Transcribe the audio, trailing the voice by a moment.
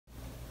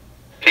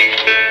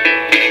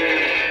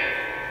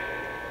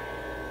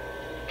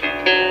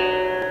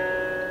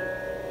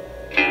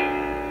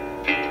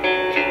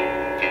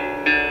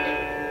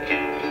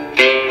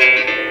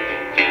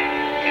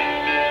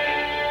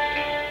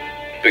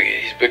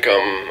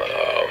become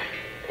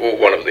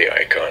one of the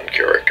icon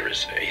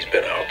characters. He's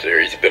been out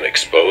there. He's been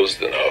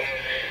exposed enough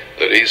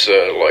that he's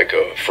like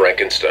a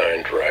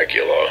Frankenstein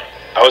Dracula.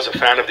 I was a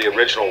fan of the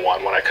original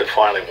one when I could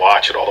finally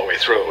watch it all the way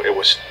through. It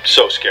was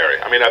so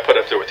scary. I mean, I put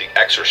it there with The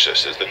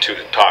Exorcist as the two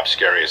top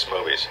scariest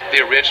movies.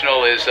 The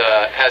original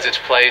has its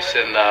place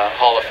in the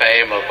Hall of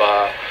Fame of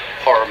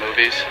horror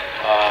movies.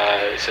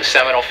 It's a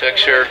seminal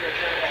picture,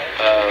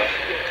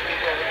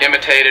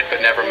 imitated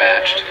but never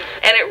matched.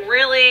 And it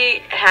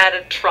really had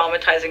a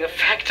traumatizing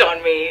effect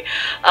on me.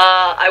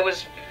 I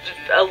was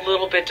a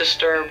little bit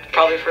disturbed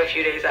probably for a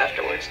few days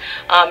afterwards.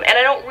 And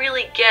I don't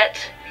really get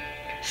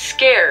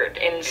scared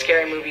in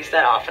scary movies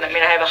that often. I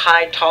mean, I have a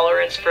high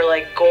tolerance for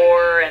like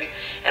gore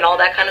and all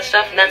that kind of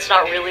stuff, and that's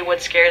not really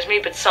what scares me,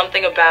 but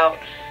something about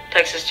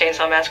Texas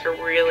Chainsaw Massacre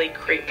really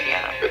creeped me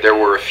out. There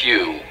were a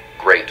few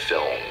great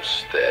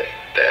films that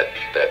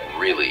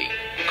really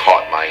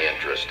caught my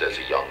interest as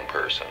a young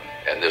person,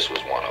 and this was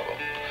one of them.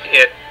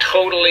 It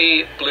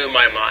totally blew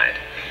my mind.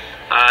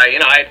 You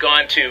know, I had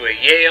gone to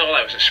Yale,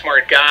 I was a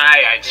smart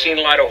guy, I'd seen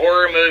a lot of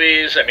horror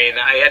movies. I mean,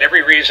 I had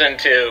every reason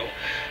to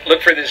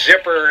look for the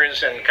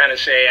zippers and kind of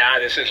say,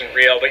 this isn't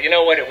real. But you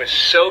know what, it was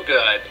so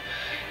good.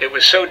 It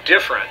was so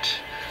different.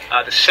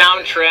 The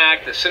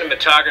soundtrack, the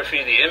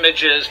cinematography, the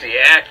images, the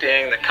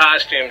acting, the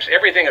costumes,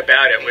 everything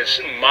about it was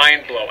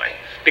mind-blowing.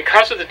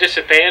 Because of the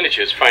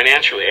disadvantages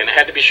financially, and it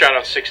had to be shot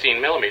on 16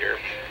 millimeter,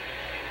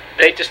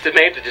 they just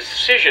made the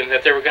decision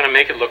that they were going to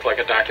make it look like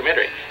a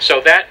documentary.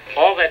 So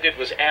all that did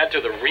was add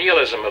to the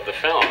realism of the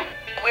film.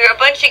 We were a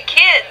bunch of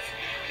kids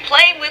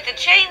playing with the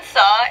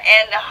chainsaw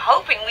and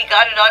hoping we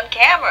got it on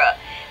camera.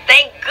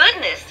 Thank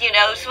goodness, you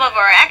know, some of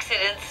our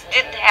accidents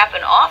didn't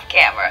happen off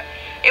camera.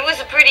 It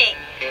was a pretty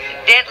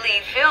deadly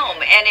film,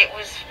 and it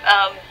was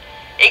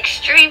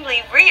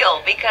extremely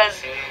real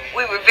because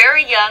we were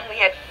very young, we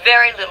had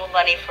very little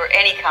money for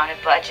any kind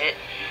of budget,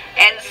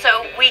 and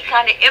so we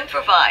kind of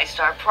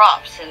improvised our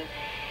props and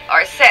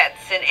our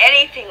sets and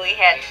anything we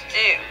had to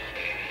do.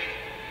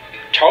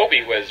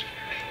 Toby was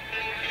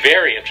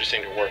very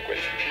interesting to work with.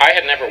 I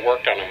had never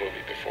worked on a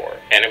movie before,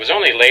 and it was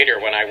only later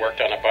when I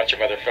worked on a bunch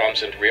of other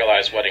films and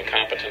realized what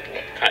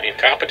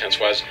incompetence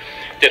was,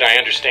 did I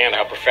understand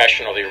how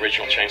professional the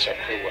original Chainsaw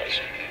crew was,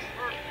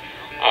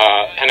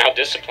 and how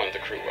disciplined the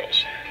crew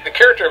was. The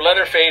character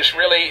Leatherface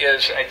really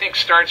is, I think,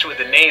 starts with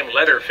the name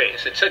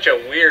Leatherface. It's such a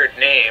weird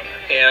name,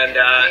 and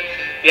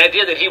the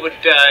idea that he would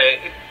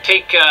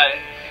take,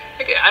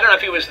 I don't know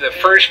if he was the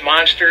first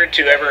monster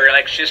to ever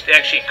just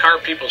actually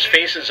carve people's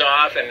faces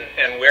off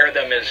and wear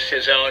them as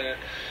his own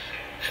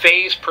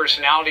face,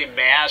 personality,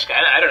 mask.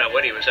 I don't know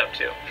what he was up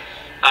to.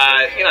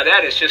 You know,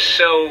 that is just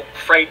so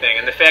frightening,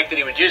 and the fact that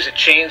he would use a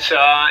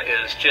chainsaw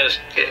is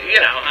just, you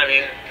know, I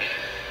mean,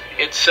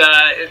 it's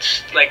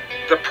like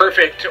the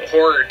perfect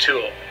horror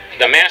tool.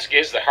 The mask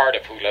is the heart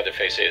of who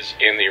Leatherface is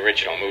in the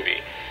original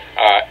movie.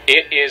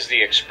 It is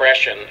the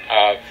expression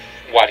of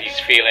what he's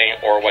feeling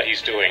or what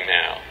he's doing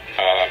now.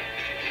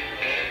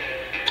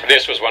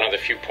 This was one of the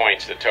few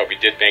points that Toby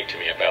did make to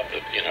me about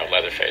the,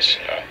 Leatherface.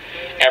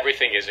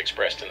 Everything is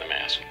expressed in the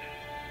mask.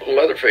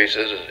 Leatherface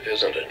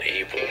isn't an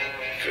evil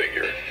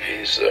figure.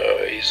 He's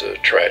a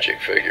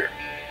tragic figure,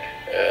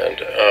 and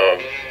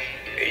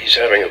he's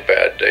having a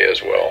bad day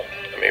as well.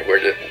 I mean, where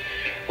do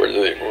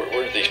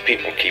these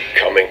people keep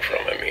coming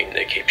from? I mean,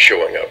 they keep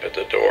showing up at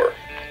the door,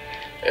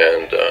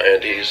 and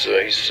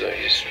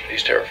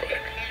he's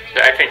terrified.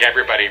 I think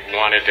everybody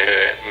wanted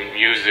to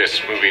use this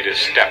movie to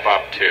step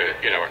up to,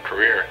 a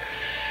career.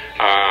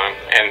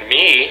 And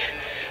me,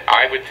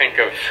 I would think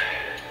of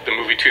the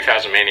movie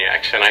 2000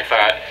 Maniacs, and I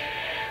thought,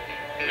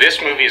 this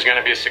movie is going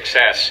to be a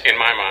success, in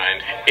my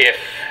mind, if,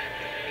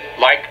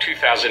 like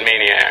 2000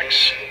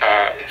 Maniacs,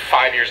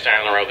 5 years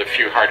down the road, the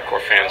few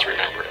hardcore fans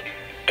remember it.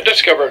 I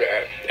discovered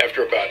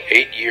after about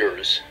 8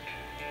 years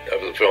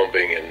of the film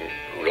being in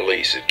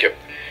release,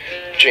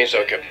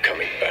 Chainsaw kept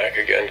coming back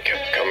again,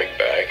 kept coming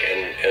back,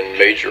 and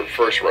made your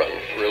first run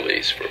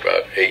release for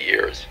about 8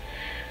 years.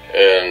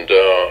 And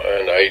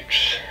I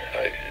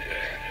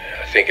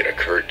think it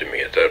occurred to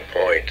me at that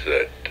point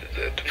that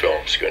the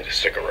film's going to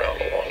stick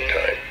around a long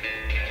time.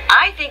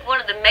 I think one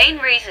of the main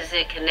reasons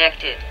it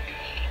connected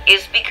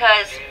is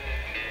because,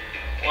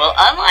 well,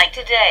 unlike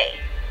today,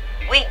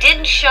 we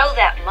didn't show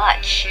that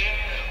much.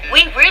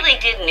 We really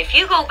didn't. If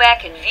you go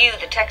back and view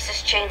the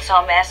Texas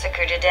Chainsaw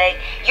Massacre today,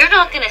 you're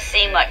not going to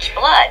see much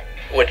blood.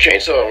 When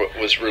Chainsaw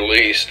was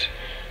released,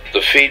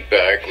 the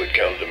feedback would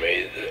come to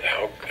me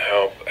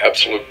how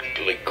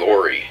absolutely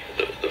gory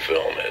the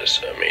film is.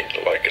 I mean,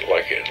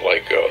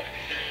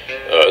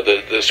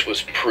 this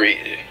was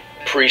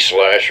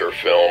pre-slasher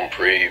film,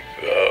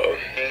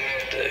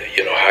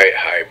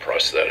 high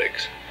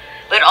prosthetics.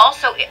 But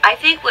also, I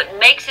think what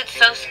makes it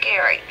so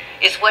scary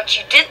is what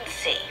you didn't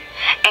see.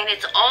 And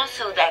it's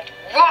also that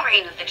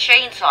roaring of the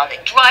chainsaw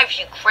that drives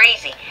you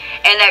crazy.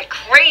 And that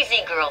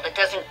crazy girl that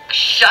doesn't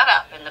shut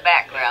up in the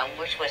background,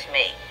 which was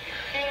me.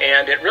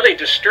 And it really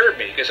disturbed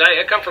me, because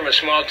I come from a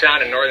small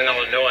town in northern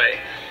Illinois,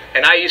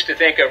 and I used to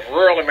think of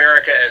rural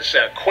America as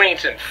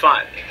quaint and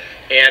fun.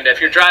 And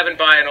if you're driving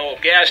by an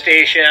old gas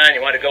station,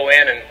 you want to go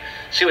in and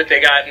see what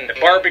they got in the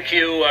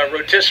barbecue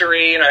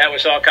rotisserie, that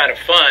was all kind of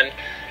fun.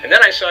 And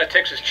then I saw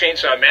Texas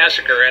Chainsaw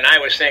Massacre, and I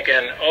was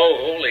thinking, oh,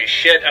 holy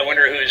shit, I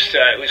wonder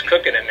who's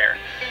cooking in there.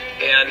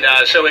 And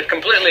so it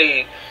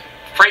completely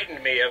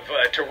frightened me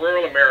to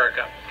rural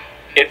America.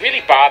 It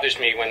really bothers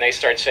me when they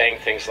start saying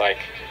things like,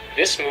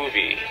 this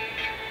movie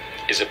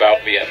is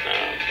about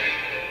Vietnam.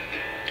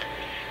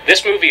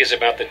 This movie is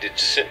about the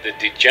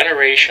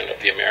degeneration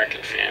of the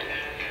American family.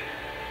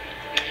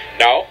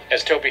 No,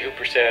 as Tobe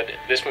Hooper said,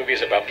 this movie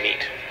is about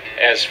meat.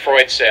 As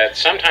Freud said,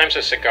 sometimes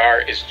a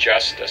cigar is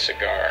just a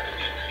cigar.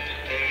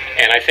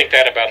 And I think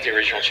that about the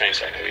original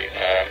Chainsaw movie.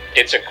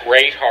 It's a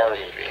great horror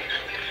movie.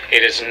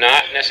 It is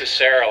not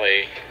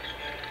necessarily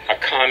a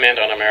comment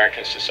on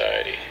American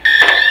society.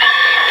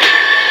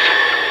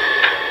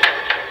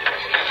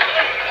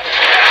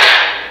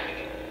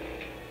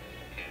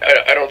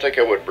 I don't think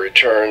I would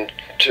return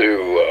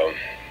to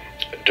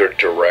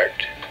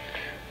direct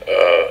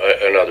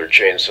another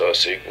Chainsaw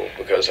sequel,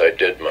 because I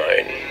did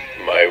mine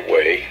my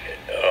way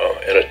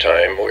in a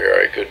time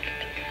where I could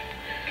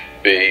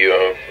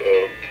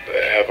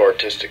have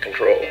artistic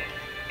control.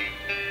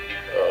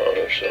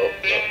 So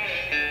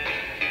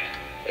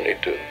I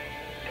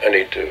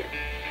need to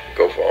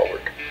go forward.